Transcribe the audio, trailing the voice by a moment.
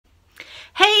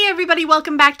everybody,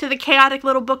 welcome back to the Chaotic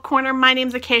Little Book Corner. My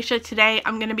name's Acacia. Today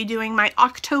I'm going to be doing my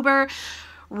October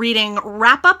reading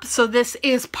wrap-up. So this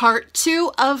is part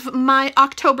 2 of my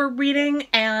October reading,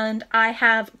 and I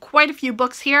have quite a few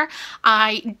books here.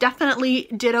 I definitely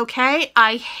did okay.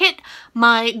 I hit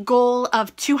my goal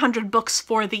of 200 books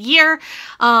for the year.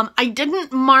 I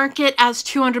didn't mark it as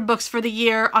 200 books for the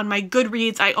year on my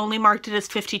Goodreads. I only marked it as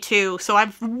 52, so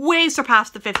I've way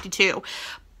surpassed the 52.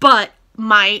 But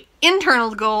my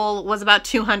internal goal was about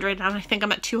 200, and I think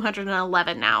I'm at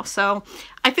 211 now, so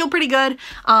I feel pretty good.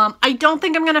 I don't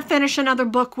think I'm going to finish another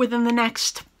book within the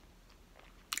next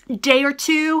day or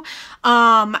two.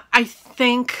 I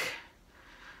think...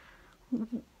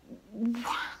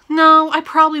 No, I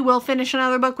probably will finish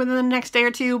another book within the next day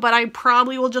or two, but I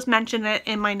probably will just mention it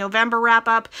in my November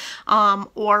wrap-up,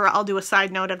 or I'll do a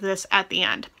side note of this at the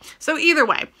end. So either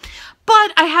way.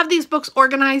 But I have these books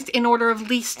organized in order of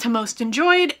least to most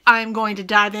enjoyed. I'm going to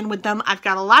dive in with them. I've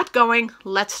got a lot going.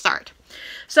 Let's start.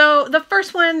 So the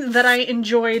first one that I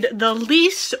enjoyed the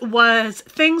least was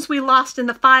Things We Lost in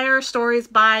the Fire, stories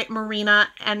by Marina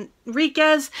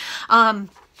Enriquez.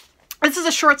 This is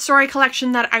a short story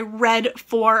collection that I read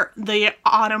for the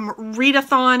autumn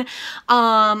readathon.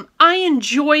 I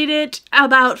enjoyed it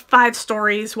about 5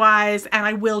 stories wise, and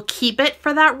I will keep it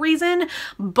for that reason,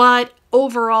 but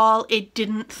overall it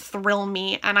didn't thrill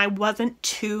me and I wasn't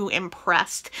too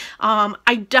impressed.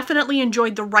 I definitely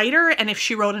enjoyed the writer, and if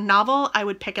she wrote a novel I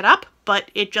would pick it up, but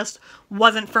it just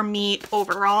wasn't for me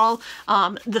overall.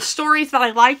 The stories that I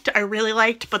liked, I really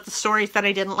liked, but the stories that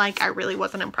I didn't like, I really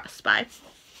wasn't impressed by.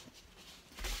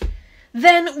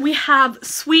 Then we have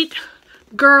Sweet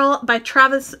Girl by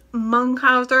Travis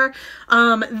Munkhauser.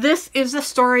 This is the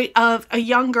story of a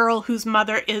young girl whose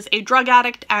mother is a drug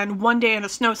addict, and one day in a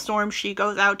snowstorm she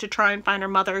goes out to try and find her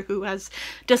mother who has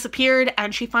disappeared,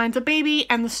 and she finds a baby,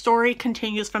 and the story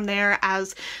continues from there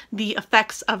as the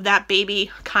effects of that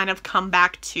baby kind of come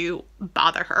back to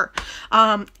bother her.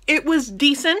 It was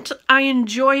decent. I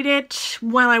enjoyed it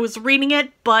when I was reading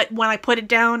it, but when I put it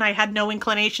down I had no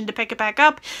inclination to pick it back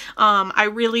up. I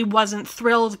really wasn't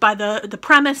thrilled by the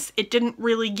premise. It didn't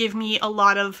really give me a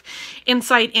lot of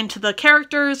insight into the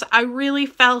characters. I really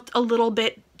felt a little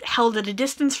bit held at a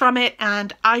distance from it,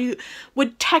 and I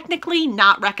would technically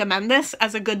not recommend this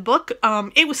as a good book.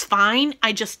 It was fine.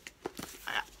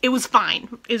 It was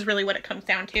fine is really what it comes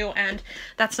down to, and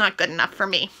that's not good enough for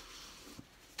me.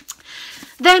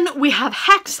 Then we have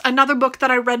Hex, another book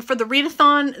that I read for the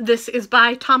readathon. This is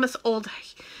by Thomas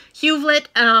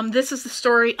Oldhuvlet. This is the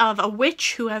story of a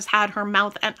witch who has had her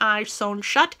mouth and eyes sewn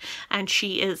shut, and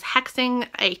she is hexing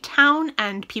a town,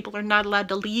 and people are not allowed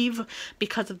to leave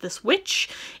because of this witch.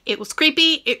 It was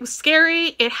creepy, it was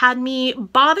scary, it had me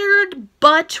bothered,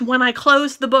 but when I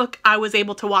closed the book I was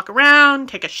able to walk around,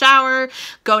 take a shower,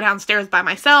 go downstairs by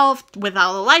myself with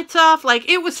all the lights off. Like,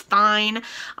 it was fine.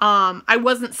 I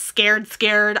wasn't scared.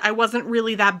 I wasn't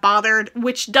really that bothered,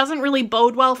 which doesn't really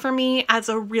bode well for me as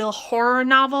a real horror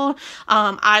novel.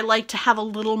 I like to have a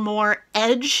little more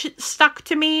edge stuck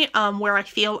to me, where I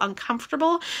feel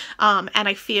uncomfortable, and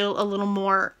I feel a little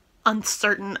more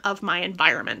uncertain of my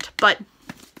environment, but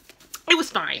it was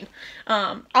fine.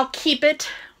 I'll keep it,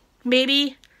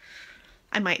 maybe.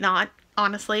 I might not,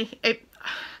 honestly.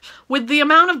 With the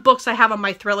amount of books I have on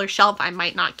my thriller shelf, I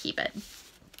might not keep it.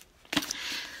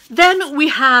 Then we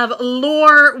have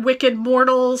Lore, Wicked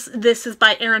Mortals. This is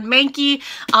by Aaron Mahnke.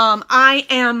 I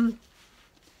am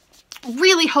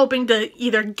really hoping to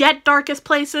either get Darkest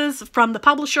Places from the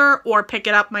publisher or pick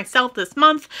it up myself this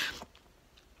month.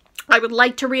 I would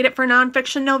like to read it for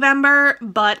Nonfiction November,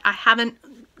 but I haven't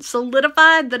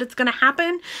solidified that it's going to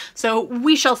happen, so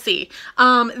we shall see.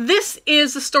 This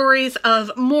is the stories of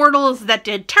mortals that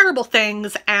did terrible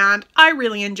things, and I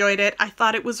really enjoyed it. I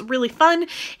thought it was really fun,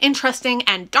 interesting,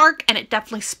 and dark, and it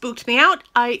definitely spooked me out.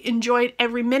 I enjoyed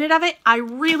every minute of it. I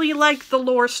really like the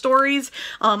Lore stories.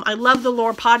 I love the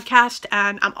Lore podcast,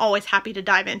 and I'm always happy to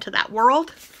dive into that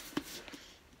world.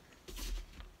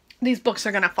 These books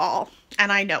are gonna fall,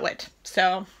 and I know it,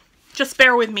 so just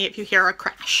bear with me if you hear a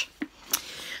crash.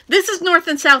 This is North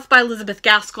and South by Elizabeth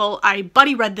Gaskell. I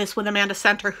buddy read this with Amanda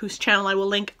Center, whose channel I will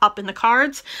link up in the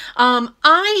cards.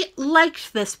 I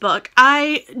liked this book.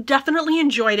 I definitely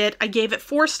enjoyed it. I gave it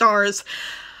 4 stars.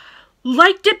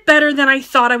 Liked it better than I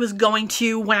thought I was going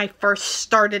to when I first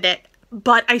started it,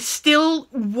 but I still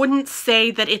wouldn't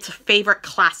say that it's a favorite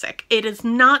classic. It is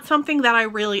not something that I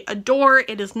really adore.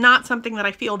 It is not something that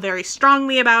I feel very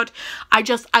strongly about.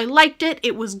 I liked it.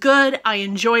 It was good. I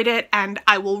enjoyed it, and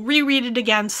I will reread it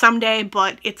again someday,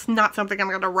 but it's not something I'm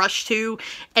going to rush to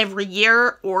every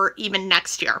year or even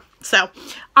next year. So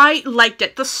I liked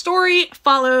it. The story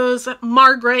follows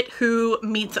Margaret, who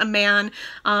meets a man,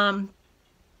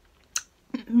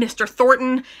 Mr.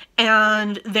 Thornton,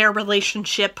 and their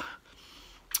relationship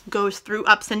goes through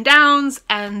ups and downs,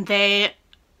 and they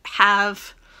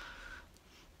have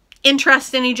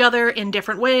interest in each other in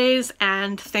different ways,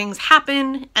 and things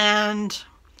happen, and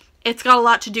it's got a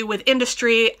lot to do with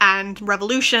industry and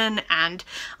revolution and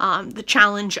the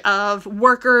challenge of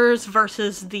workers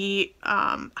versus the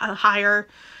higher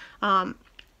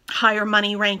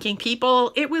money ranking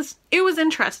people. It was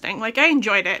interesting. Like, I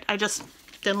enjoyed it. I just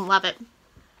didn't love it.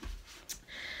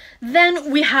 Then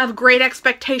we have Great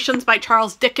Expectations by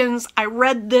Charles Dickens. I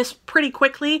read this pretty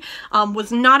quickly,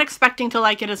 was not expecting to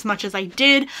like it as much as I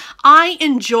did. I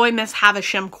enjoy Miss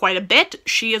Havisham quite a bit.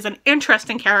 She is an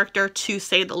interesting character, to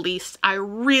say the least. I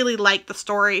really like the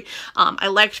story. I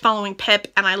liked following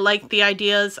Pip, and I liked the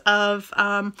ideas of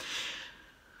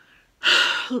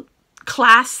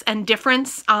class and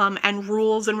difference and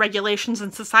rules and regulations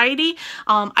in society.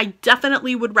 I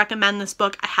definitely would recommend this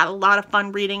book. I had a lot of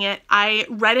fun reading it. I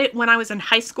read it when I was in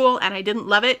high school and I didn't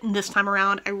love it, and this time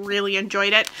around I really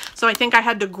enjoyed it. So I think I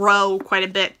had to grow quite a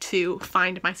bit to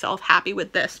find myself happy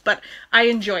with this, but I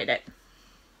enjoyed it.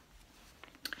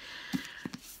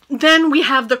 Then we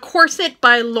have The Corset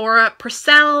by Laura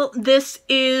Purcell. This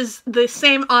is the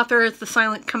same author as The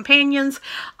Silent Companions.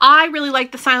 I really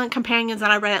liked The Silent Companions,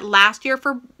 and I read it last year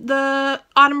for the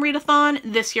Autumn Readathon.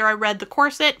 This year I read The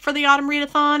Corset for the Autumn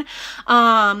Readathon.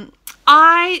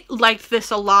 I liked this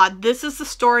a lot. This is the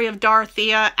story of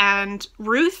Dorothea and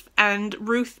Ruth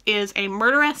is a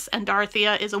murderess, and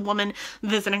Dorothea is a woman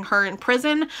visiting her in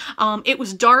prison. It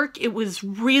was dark. It was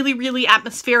really, really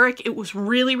atmospheric. It was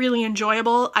really, really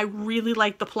enjoyable. I really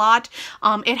liked the plot.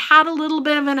 It had a little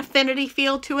bit of an Infinity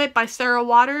feel to it by Sarah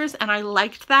Waters, and I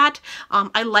liked that.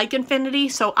 I like Infinity,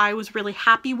 so I was really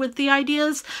happy with the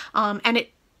ideas, and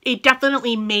it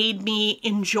definitely made me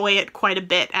enjoy it quite a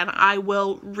bit, and I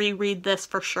will reread this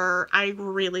for sure. I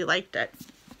really liked it.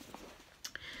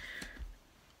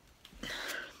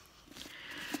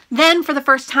 Then, for the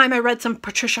first time, I read some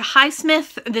Patricia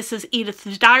Highsmith. This is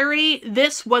Edith's Diary.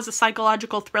 This was a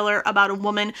psychological thriller about a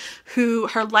woman who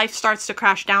her life starts to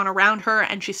crash down around her,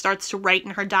 and she starts to write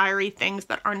in her diary things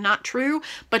that are not true,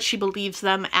 but she believes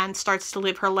them and starts to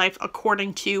live her life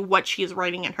according to what she is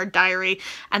writing in her diary,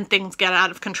 and things get out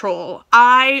of control.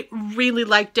 I really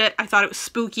liked it. I thought it was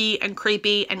spooky and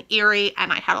creepy and eerie,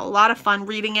 and I had a lot of fun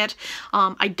reading it.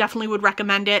 I definitely would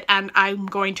recommend it, and I'm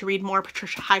going to read more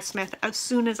Patricia Highsmith as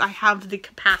soon as I have the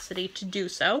capacity to do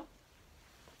so.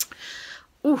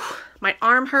 Ooh, my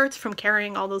arm hurts from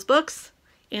carrying all those books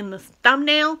in the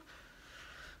thumbnail.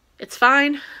 It's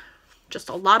fine. Just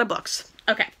a lot of books.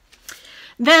 Okay.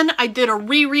 Then I did a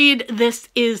reread. This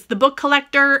is The Book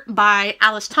Collector by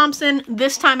Alice Thompson.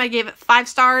 This time I gave it 5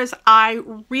 stars. I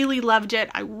really loved it.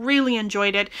 I really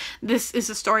enjoyed it. This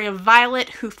is a story of Violet,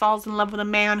 who falls in love with a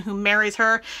man who marries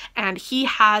her, and he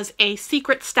has a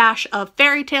secret stash of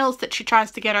fairy tales that she tries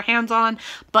to get her hands on,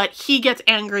 but he gets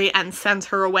angry and sends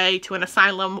her away to an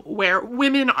asylum where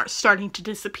women are starting to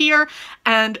disappear,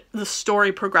 and the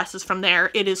story progresses from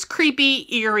there. It is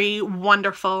creepy, eerie,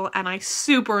 wonderful, and I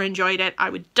super enjoyed it.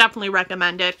 I would definitely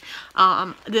recommend it.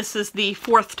 This is the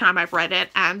 4th time I've read it,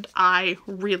 and I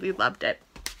really loved it.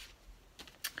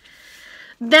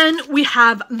 Then we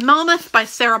have Melmoth by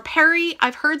Sarah Perry.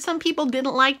 I've heard some people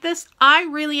didn't like this. I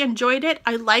really enjoyed it.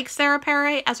 I like Sarah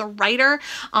Perry as a writer,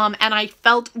 and I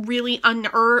felt really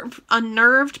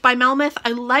unnerved by Melmoth. I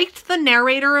liked the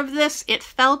narrator of this. It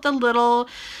felt a little...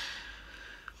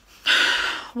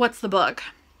 What's the book?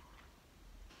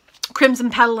 Crimson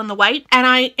Petal and the White, and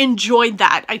I enjoyed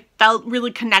that. I felt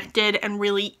really connected and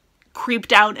really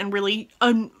creeped out and really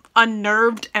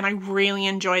unnerved, and I really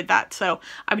enjoyed that. So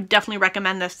I would definitely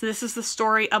recommend this. This is the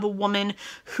story of a woman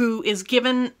who is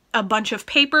given a bunch of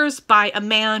papers by a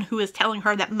man who is telling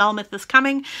her that Melmoth is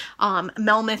coming.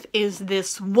 Melmoth is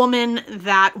this woman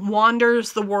that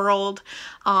wanders the world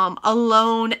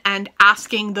alone and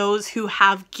asking those who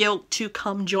have guilt to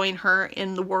come join her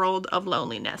in the world of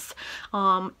loneliness.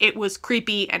 It was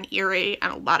creepy and eerie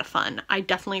and a lot of fun. I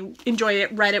definitely enjoyed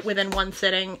it, read it within one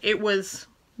sitting. It was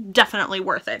definitely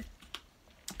worth it.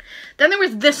 Then there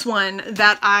was this one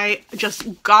that I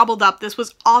just gobbled up. This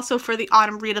was also for the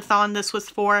Autumn Readathon. This was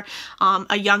for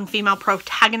a young female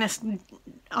protagonist,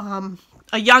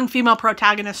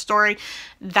 story.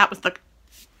 That was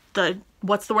the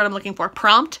what's the word I'm looking for?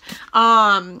 Prompt.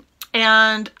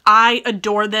 and I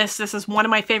adore this. This is one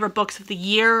of my favorite books of the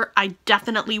year. I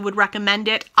definitely would recommend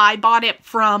it. I bought it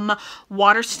from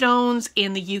Waterstones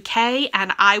in the UK,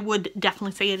 and I would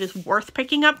definitely say it is worth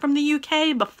picking up from the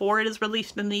UK before it is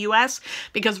released in the US,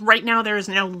 because right now there is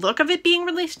no look of it being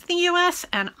released in the US,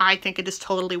 and I think it is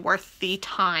totally worth the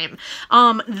time.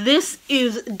 This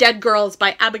is Dead Girls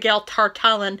by Abigail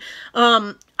Tartalen.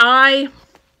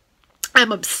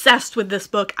 I'm obsessed with this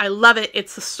book. I love it.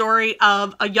 It's the story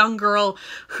of a young girl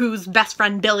whose best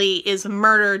friend Billy is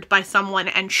murdered by someone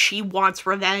and she wants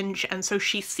revenge, and so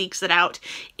she seeks it out.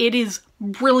 It is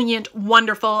brilliant,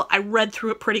 wonderful. I read through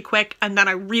it pretty quick and then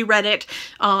I reread it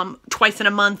twice in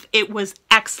a month. It was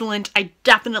excellent. I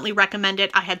definitely recommend it.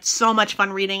 I had so much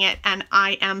fun reading it and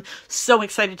I am so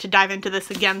excited to dive into this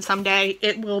again someday.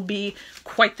 It will be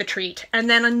quite the treat. And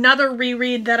then another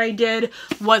reread that I did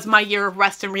was My Year of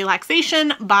Rest and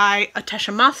Relaxation by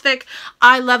Atesha Mostvic.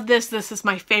 I love this. This is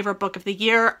my favorite book of the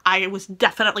year. I was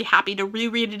definitely happy to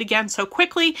reread it again so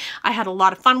quickly. I had a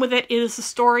lot of fun with it. It is the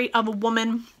story of a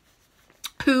woman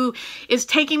who is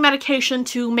taking medication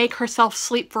to make herself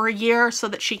sleep for a year so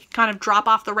that she can kind of drop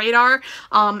off the radar,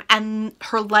 and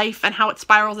her life and how it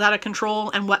spirals out of control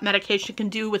and what medication can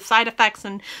do with side effects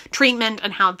and treatment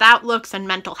and how that looks, and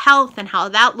mental health and how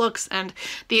that looks, and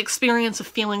the experience of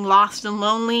feeling lost and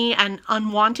lonely and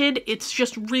unwanted. It's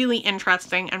just really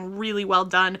interesting and really well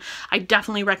done. I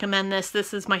definitely recommend this.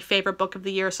 This is my favorite book of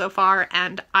the year so far,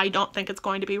 and I don't think it's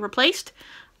going to be replaced.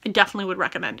 I definitely would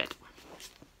recommend it.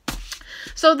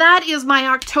 So that is my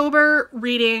October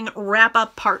reading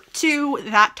wrap-up part 2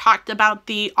 that talked about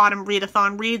the autumn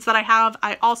readathon reads that I have.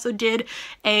 I also did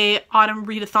a autumn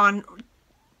readathon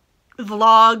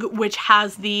vlog which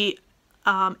has the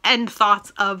end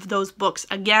thoughts of those books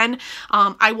again.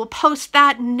 I will post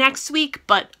that next week,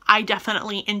 but I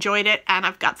definitely enjoyed it and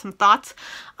I've got some thoughts.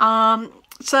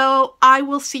 So I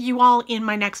will see you all in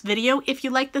my next video. If you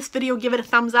like this video, give it a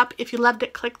thumbs up. If you loved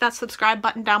it, click that subscribe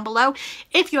button down below.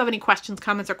 If you have any questions,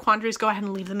 comments, or quandaries, go ahead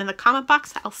and leave them in the comment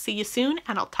box. I'll see you soon,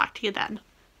 and I'll talk to you then.